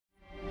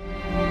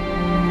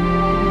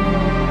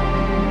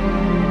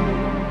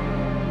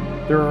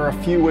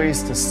a few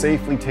ways to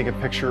safely take a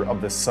picture of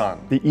the sun.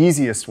 The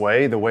easiest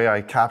way, the way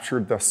I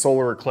captured the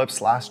solar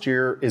eclipse last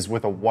year, is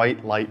with a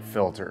white light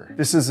filter.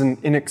 This is an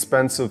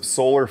inexpensive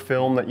solar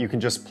film that you can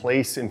just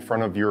place in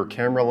front of your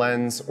camera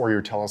lens or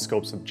your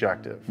telescope's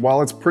objective.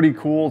 While it's pretty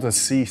cool to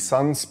see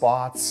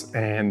sunspots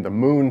and the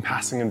moon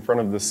passing in front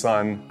of the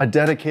sun, a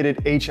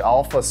dedicated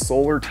H-alpha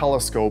solar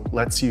telescope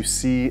lets you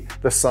see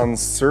the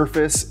sun's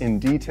surface in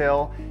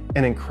detail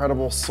and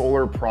incredible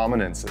solar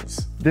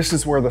prominences. This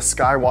is where the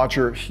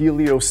Skywatcher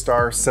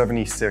Heliostar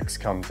 76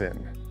 comes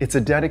in. It's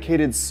a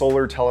dedicated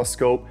solar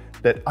telescope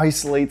that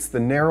isolates the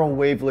narrow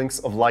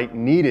wavelengths of light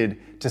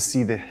needed to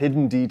see the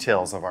hidden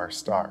details of our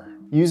star.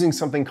 Using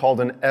something called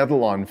an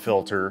Edelon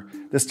filter,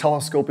 this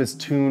telescope is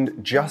tuned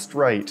just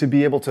right to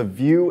be able to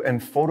view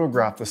and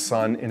photograph the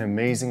sun in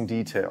amazing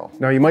detail.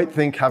 Now you might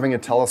think having a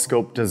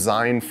telescope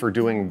designed for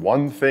doing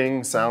one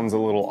thing sounds a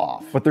little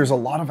off, but there's a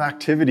lot of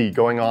activity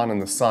going on in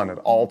the sun at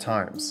all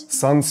times.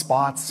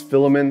 Sunspots,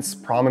 filaments,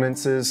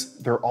 prominences,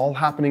 they're all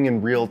happening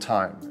in real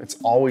time. It's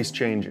always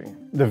changing.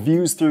 The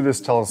views through this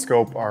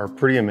telescope are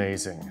pretty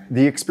amazing.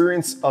 The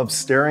experience of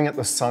staring at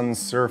the sun's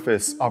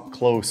surface up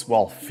close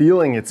while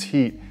feeling its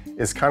heat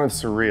is kind of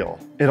surreal.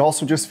 It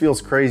also just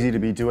feels crazy to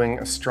be doing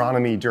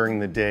astronomy during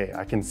the day.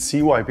 I can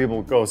see why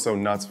people go so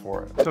nuts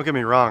for it. Don't get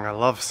me wrong, I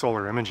love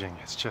solar imaging.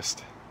 It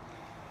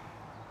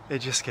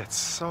just gets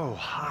so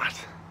hot.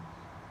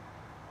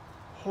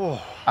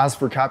 Oh. As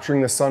for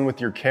capturing the sun with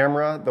your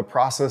camera, the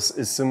process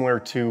is similar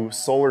to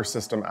solar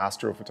system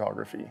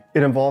astrophotography.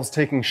 It involves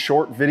taking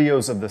short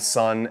videos of the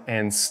sun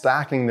and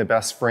stacking the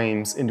best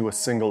frames into a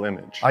single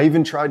image. I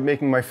even tried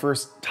making my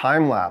first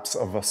time lapse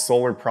of a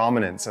solar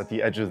prominence at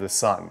the edge of the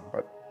sun,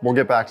 but we'll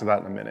get back to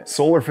that in a minute.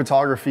 Solar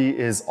photography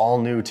is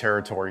all new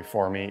territory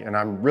for me, and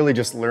I'm really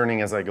just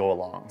learning as I go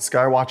along.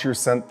 Skywatcher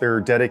sent their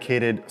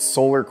dedicated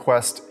Solar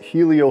Quest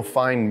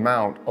HelioFind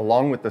mount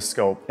along with the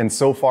scope, and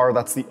so far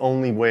that's the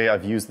only way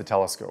I've used the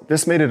telescope.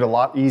 This made it a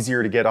lot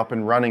easier to get up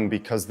and running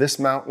because this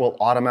mount will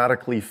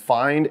automatically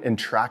find and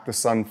track the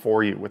sun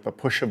for you with the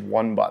push of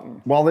one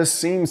button. While this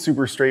seems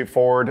super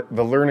straightforward,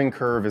 the learning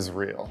curve is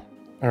real.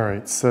 All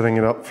right, setting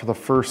it up for the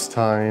first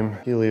time,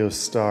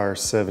 Heliostar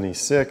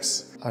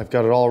 76. I've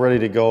got it all ready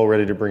to go,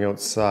 ready to bring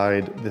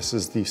outside. This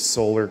is the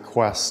Solar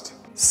Quest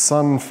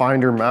Sun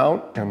Finder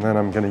mount, and then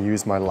I'm gonna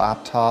use my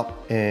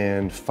laptop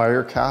and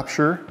fire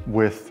capture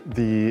with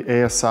the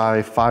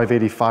ASI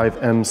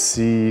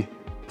 585MC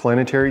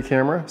planetary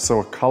camera, so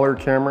a color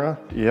camera.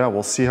 Yeah,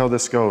 we'll see how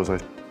this goes.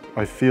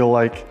 I feel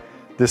like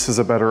this is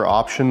a better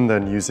option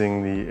than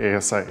using the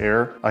ASI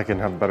Air. I can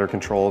have better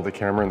control of the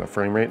camera and the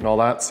frame rate and all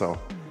that, so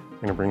I'm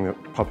gonna bring the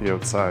puppy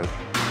outside.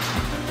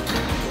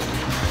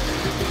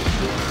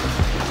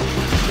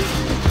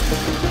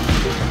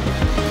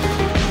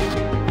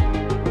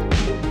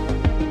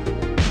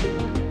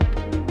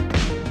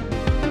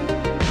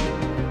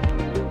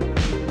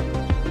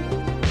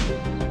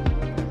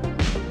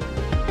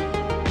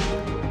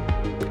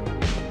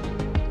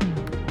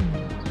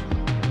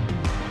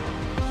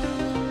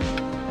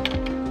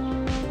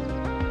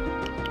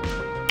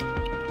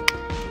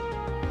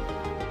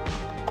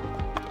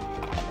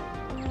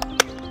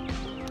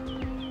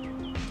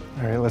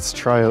 All right, let's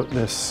try out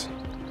this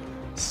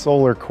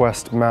Solar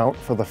Quest mount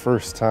for the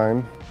first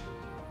time.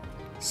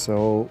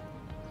 So,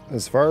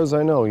 as far as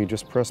I know, you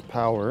just press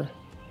power.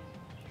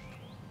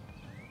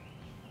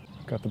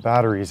 Got the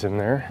batteries in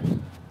there.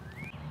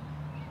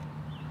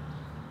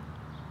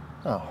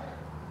 Oh,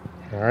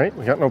 all right,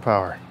 we got no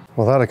power.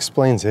 Well, that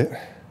explains it.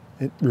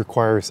 It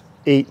requires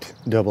 8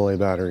 AA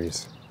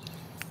batteries.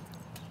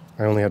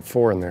 I only had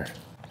 4 in there.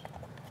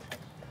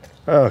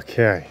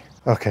 Okay,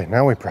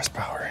 now we press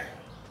power.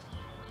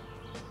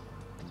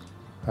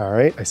 All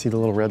right, I see the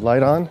little red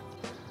light on.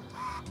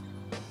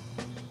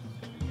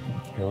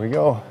 Here we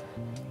go.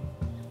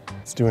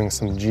 It's doing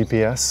some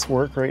GPS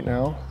work right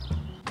now.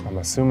 I'm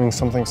assuming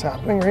something's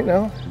happening right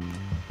now.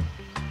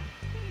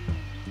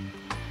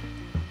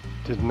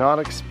 Did not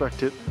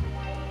expect it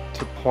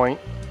to point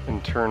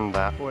and turn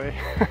that way.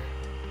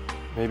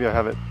 Maybe I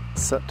have it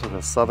set to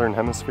the southern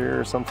hemisphere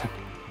or something.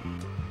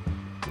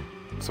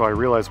 So I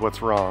realize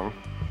what's wrong,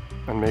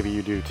 and maybe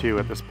you do too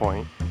at this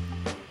point.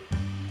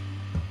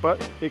 But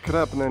it could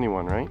happen to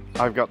anyone, right?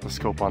 I've got the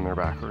scope on there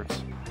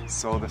backwards.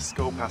 So the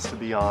scope has to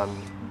be on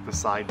the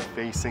side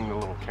facing the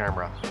little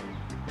camera.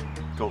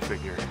 Go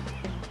figure.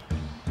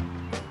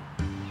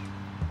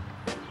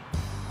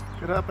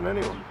 Could happen to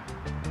anyone.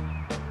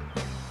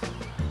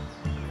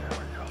 There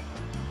we go.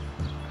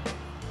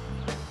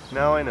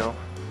 Now I know.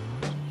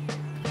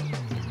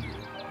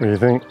 What do you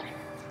think?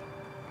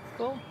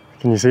 Cool.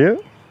 Can you see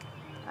it?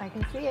 I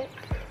can see it.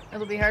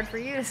 It'll be hard for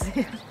you to see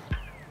it.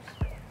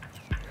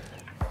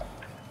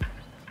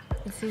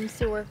 It seems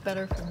to work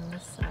better from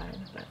this side.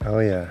 But... Oh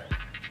yeah.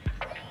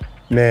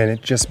 Man,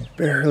 it just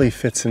barely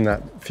fits in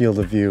that field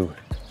of view.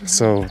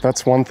 So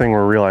that's one thing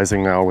we're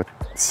realizing now with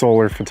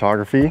solar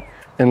photography.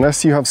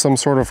 Unless you have some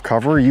sort of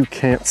cover, you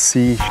can't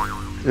see.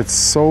 It's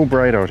so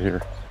bright out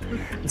here.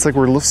 It's like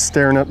we're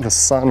staring at the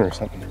sun or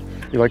something.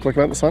 You like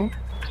looking at the sun?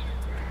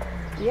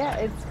 Yeah,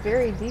 it's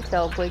very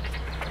detailed. Like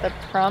the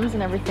crumbs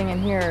and everything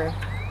in here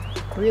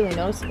are really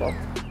noticeable.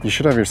 You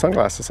should have your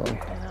sunglasses on.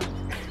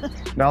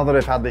 Now that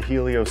I've had the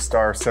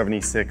Heliostar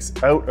 76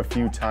 out a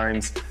few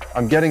times,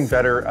 I'm getting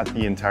better at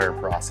the entire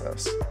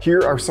process.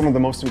 Here are some of the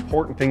most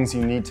important things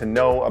you need to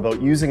know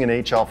about using an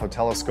H-alpha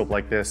telescope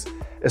like this,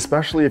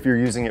 especially if you're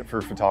using it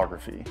for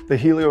photography. The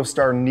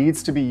Heliostar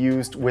needs to be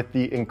used with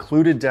the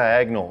included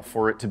diagonal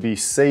for it to be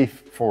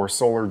safe for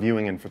solar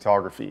viewing and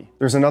photography.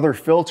 There's another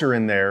filter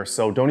in there,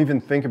 so don't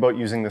even think about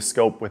using the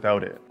scope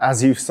without it.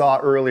 As you saw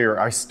earlier,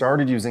 I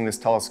started using this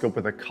telescope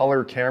with a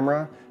color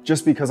camera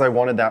just because I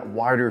wanted that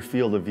wider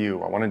field of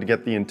view. I wanted to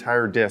get the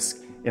entire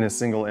disc in a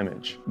single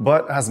image.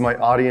 But as my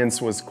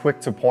audience was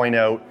quick to point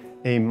out,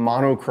 a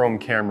monochrome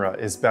camera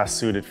is best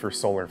suited for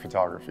solar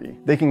photography.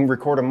 They can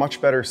record a much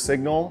better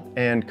signal,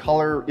 and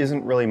color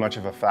isn't really much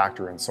of a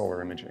factor in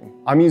solar imaging.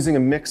 I'm using a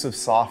mix of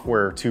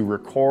software to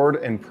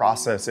record and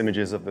process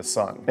images of the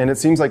sun, and it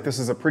seems like this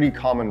is a pretty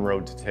common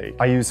road to take.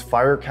 I use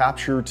fire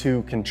capture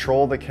to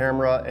control the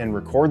camera and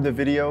record the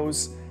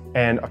videos,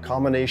 and a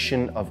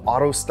combination of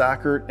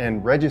AstroBackyard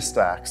and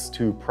Registax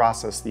to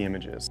process the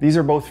images. These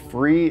are both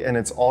free, and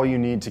it's all you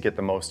need to get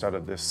the most out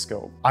of this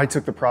scope. I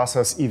took the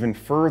process even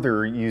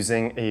further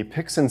using a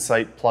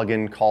PixInsight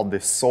plugin called the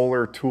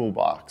Solar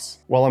Toolbox.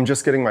 While I'm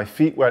just getting my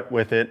feet wet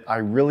with it, I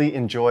really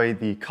enjoy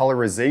the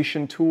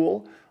colorization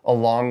tool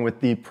along with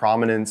the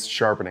prominence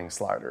sharpening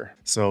slider.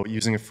 So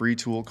using a free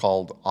tool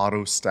called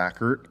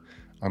AstroBackyard,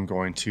 I'm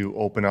going to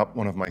open up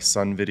one of my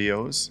sun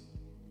videos.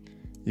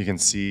 You can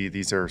see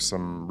these are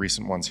some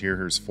recent ones here.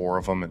 Here's 4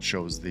 of them. It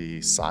shows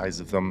the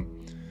size of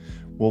them.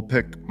 We'll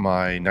pick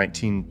my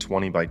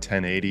 1920 by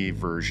 1080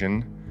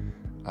 version.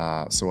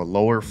 So a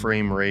lower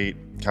frame rate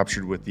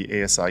captured with the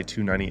ASI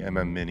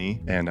 290mm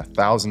Mini and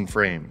 1,000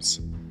 frames.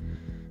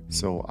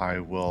 So I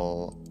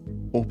will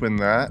open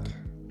that,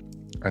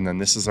 and then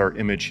this is our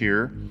image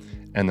here.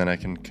 And then I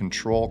can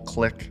control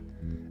click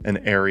an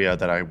area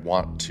that I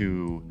want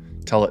to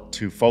tell it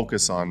to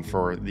focus on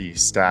for the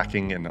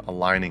stacking and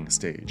aligning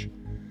stage.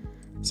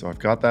 So I've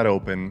got that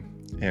open,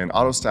 and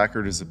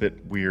AstroBackyard is a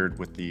bit weird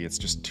with it's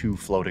just 2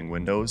 floating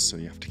windows, so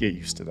you have to get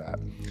used to that.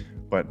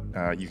 But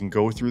you can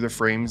go through the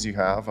frames you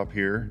have up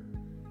here,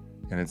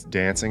 and it's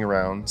dancing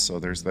around. So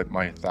there's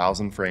my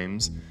 1,000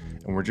 frames,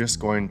 and we're just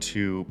going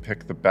to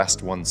pick the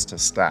best ones to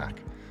stack.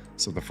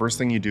 So the first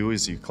thing you do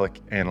is you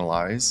click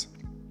Analyze.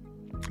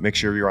 Make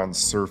sure you're on the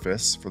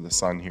surface for the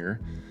sun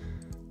here.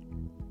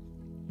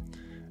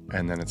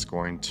 And then it's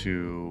going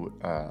to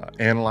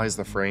analyze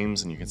the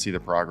frames, and you can see the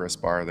progress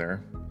bar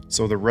there.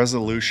 So the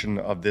resolution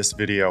of this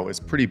video is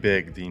pretty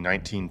big. The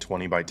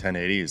 1920 by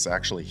 1080 is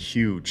actually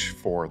huge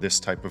for this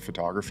type of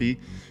photography.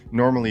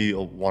 Normally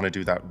you'll want to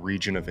do that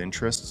region of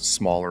interest,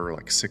 smaller,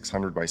 like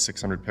 600 by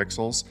 600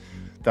 pixels.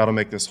 That'll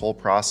make this whole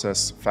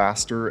process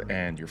faster,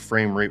 and your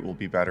frame rate will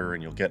be better,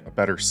 and you'll get a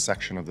better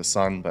section of the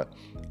sun. But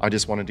I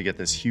just wanted to get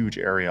this huge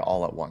area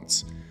all at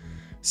once.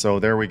 So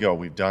there we go.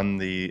 We've done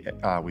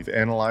we've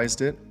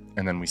analyzed it.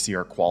 And then we see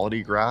our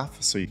quality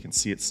graph. So you can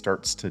see it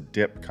starts to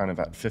dip kind of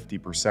at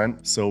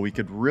 50%. So we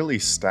could really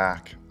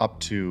stack up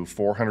to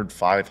 400,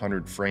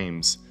 500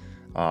 frames,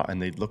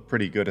 and they'd look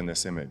pretty good in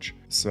this image.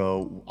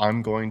 So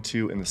I'm going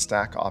to, in the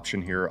stack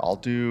option here, I'll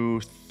do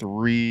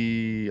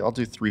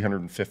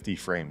 350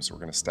 frames. We're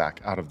gonna stack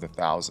out of the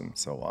 1,000.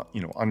 So,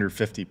 under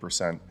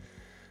 50%.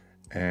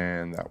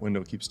 And that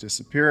window keeps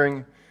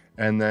disappearing.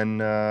 And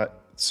then,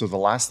 so the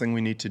last thing we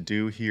need to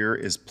do here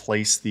is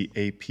place the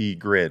AP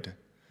grid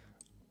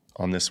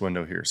on this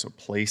window here. So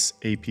place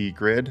AP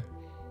grid,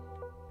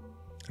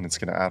 and it's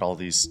going to add all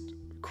these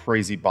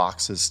crazy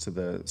boxes to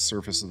the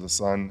surface of the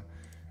sun.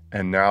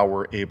 And now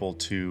we're able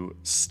to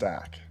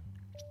stack.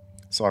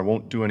 So I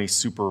won't do any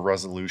super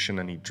resolution,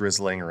 any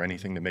drizzling or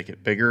anything to make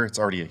it bigger. It's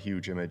already a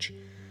huge image.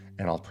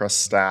 And I'll press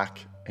stack,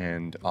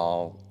 and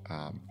I'll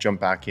jump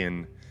back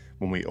in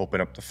when we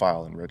open up the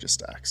file in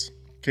Registax.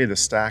 Okay, the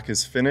stack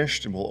is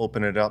finished, and we'll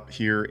open it up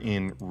here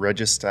in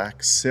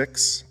Registax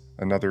 6,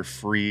 another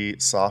free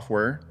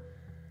software.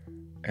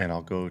 And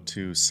I'll go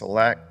to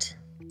select,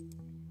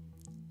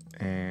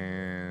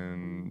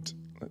 and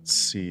let's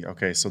see.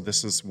 Okay, so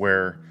this is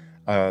where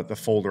the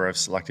folder I've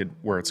selected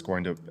where it's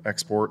going to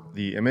export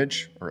the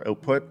image or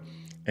output.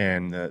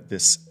 And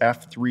this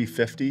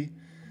F350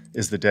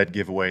 is the dead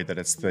giveaway that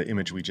it's the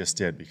image we just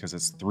did, because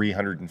it's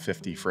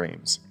 350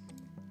 frames.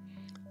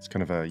 It's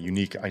kind of a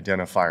unique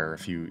identifier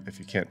if you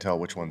can't tell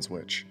which one's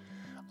which.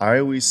 I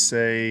always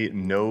say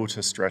no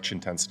to stretch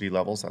intensity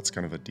levels. That's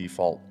kind of a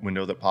default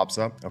window that pops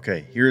up.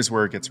 Okay, here's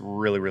where it gets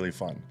really, really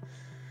fun.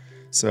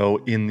 So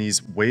in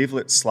these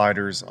wavelet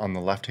sliders on the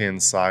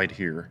left-hand side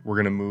here, we're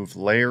gonna move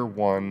layer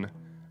 1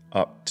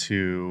 up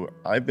to,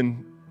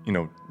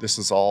 this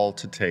is all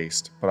to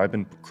taste, but I've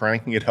been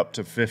cranking it up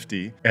to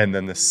 50, and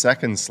then the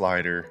second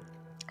slider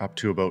up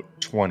to about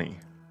 20.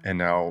 And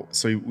now,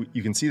 so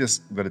you can see this,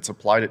 that it's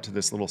applied it to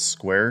this little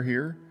square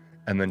here,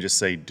 and then just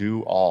say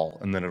do all,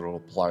 and then it'll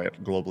apply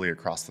it globally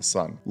across the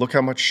sun. Look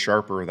how much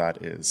sharper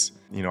that is.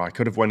 You know, I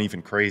could have went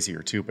even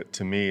crazier too, but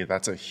to me,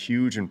 that's a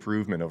huge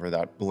improvement over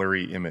that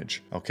blurry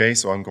image. Okay,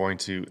 so I'm going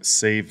to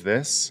save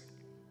this,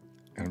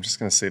 and I'm just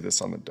going to save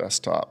this on the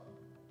desktop.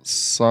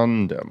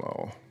 Sun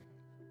demo.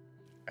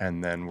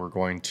 And then we're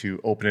going to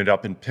open it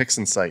up in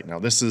PixInsight. Now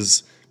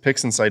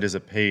PixInsight is a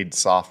paid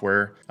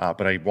software,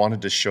 but I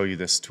wanted to show you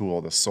this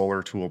tool, the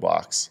Solar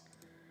Toolbox.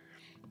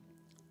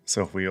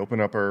 So if we open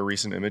up our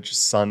recent image,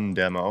 Sun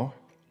Demo,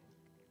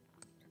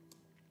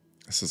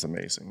 this is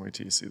amazing. Wait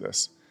till you see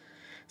this.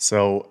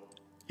 So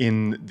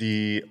in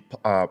the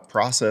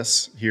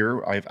process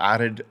here, I've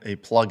added a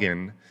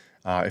plugin.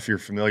 If you're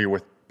familiar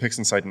with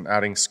PixInsight and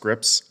adding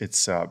scripts,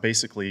 it's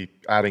basically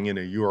adding in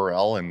a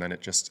URL and then it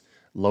just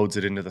loads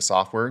it into the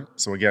software.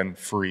 So again,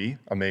 free,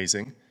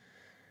 amazing.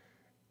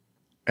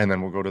 And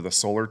then we'll go to the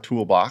Solar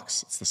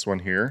Toolbox. It's this one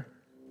here.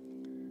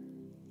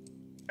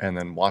 And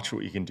then watch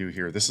what you can do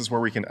here. This is where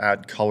we can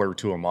add color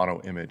to a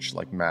mono image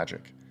like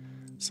magic.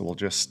 So we'll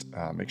just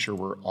make sure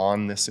we're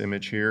on this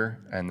image here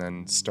and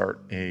then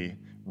start a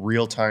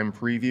real-time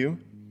preview.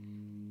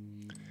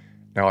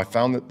 Now I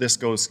found that this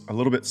goes a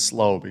little bit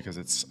slow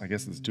because I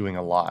guess it's doing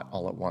a lot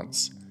all at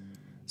once.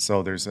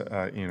 So there's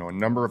a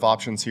number of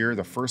options here.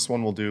 The first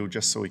one we'll do,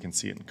 just so we can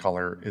see it in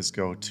color, is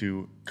go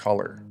to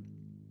color.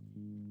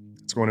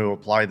 It's going to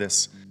apply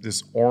this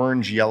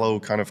orange-yellow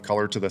kind of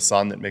color to the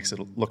sun that makes it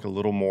look a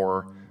little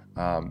more,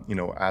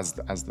 as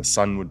the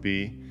sun would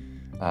be.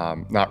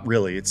 Not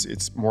really.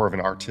 It's more of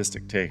an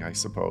artistic take, I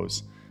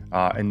suppose.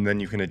 And then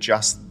you can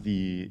adjust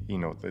the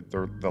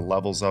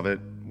levels of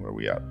it. Where are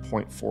we at?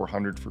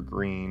 0.400 for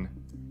green.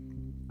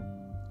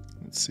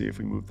 Let's see if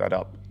we move that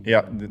up.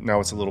 Yeah,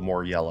 now it's a little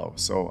more yellow.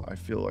 So I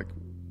feel like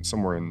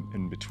somewhere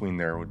in between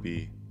there would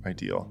be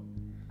ideal.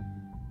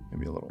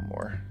 Maybe a little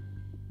more.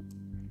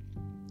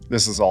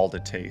 This is all to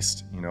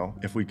taste, you know.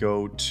 If we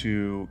go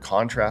to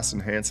contrast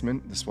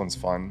enhancement, this one's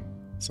fun.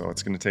 So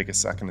it's going to take a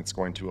second. It's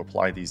going to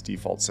apply these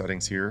default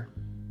settings here.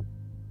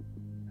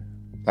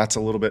 That's a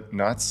little bit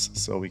nuts,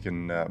 so we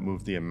can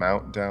move the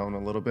amount down a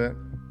little bit.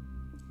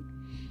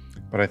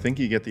 But I think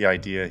you get the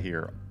idea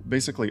here.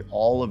 Basically,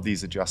 all of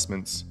these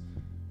adjustments,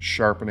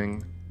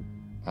 sharpening,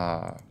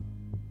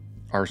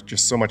 are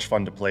just so much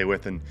fun to play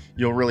with, and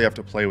you'll really have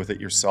to play with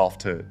it yourself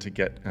to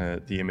get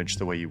the image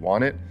the way you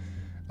want it.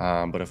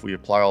 But if we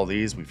apply all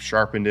these, we've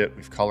sharpened it,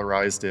 we've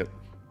colorized it.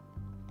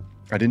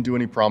 I didn't do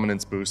any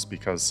prominence boosts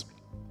because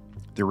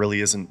there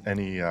really isn't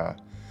any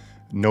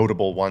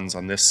notable ones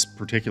on this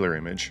particular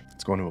image.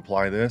 It's going to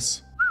apply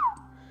this.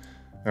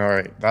 All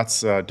right,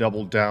 that's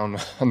doubled down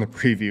on the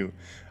preview.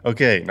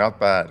 Okay, not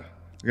bad.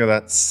 Look at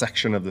that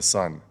section of the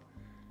sun.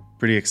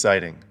 Pretty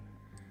exciting.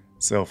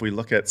 So if we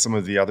look at some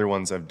of the other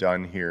ones I've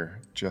done here,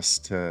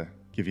 just to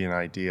give you an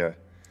idea.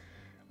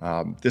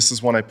 This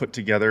is one I put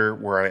together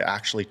where I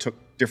actually took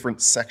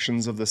different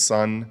sections of the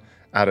sun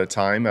at a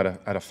time at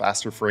a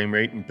faster frame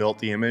rate and built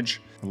the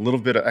image. A little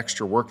bit of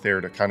extra work there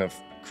to kind of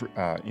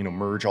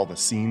merge all the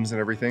seams and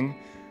everything,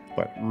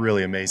 but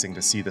really amazing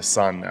to see the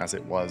sun as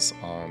it was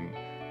on,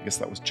 I guess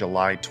that was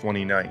July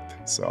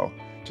 29th. So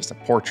just a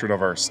portrait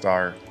of our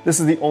star. This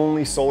is the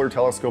only solar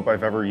telescope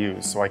I've ever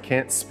used, so I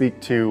can't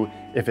speak to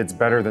if it's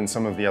better than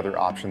some of the other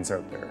options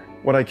out there.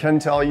 What I can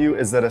tell you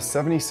is that a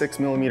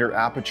 76mm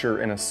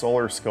aperture in a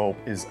solar scope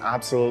is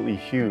absolutely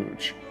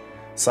huge.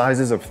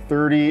 Sizes of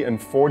 30 and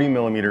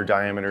 40mm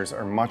diameters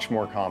are much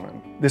more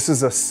common. This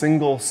is a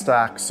single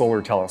stack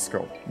solar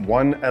telescope,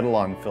 one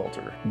Etalon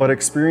filter. But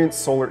experienced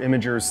solar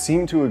imagers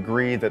seem to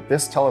agree that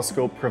this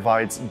telescope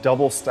provides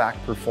double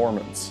stack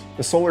performance.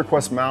 The Solar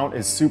Quest mount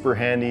is super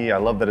handy. I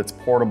love that it's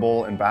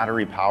portable and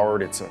battery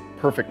powered. It's a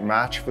perfect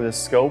match for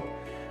this scope,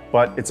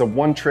 but it's a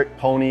one-trick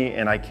pony,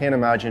 and I can't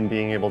imagine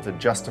being able to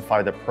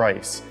justify the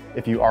price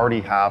if you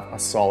already have a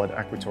solid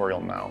equatorial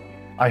mount.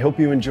 I hope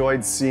you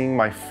enjoyed seeing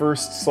my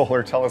first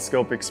solar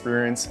telescope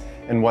experience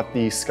and what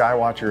the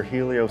Skywatcher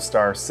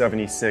Heliostar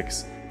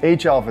 76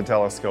 H-alpha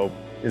telescope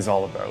is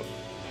all about.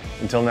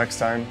 Until next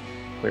time,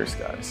 clear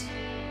skies.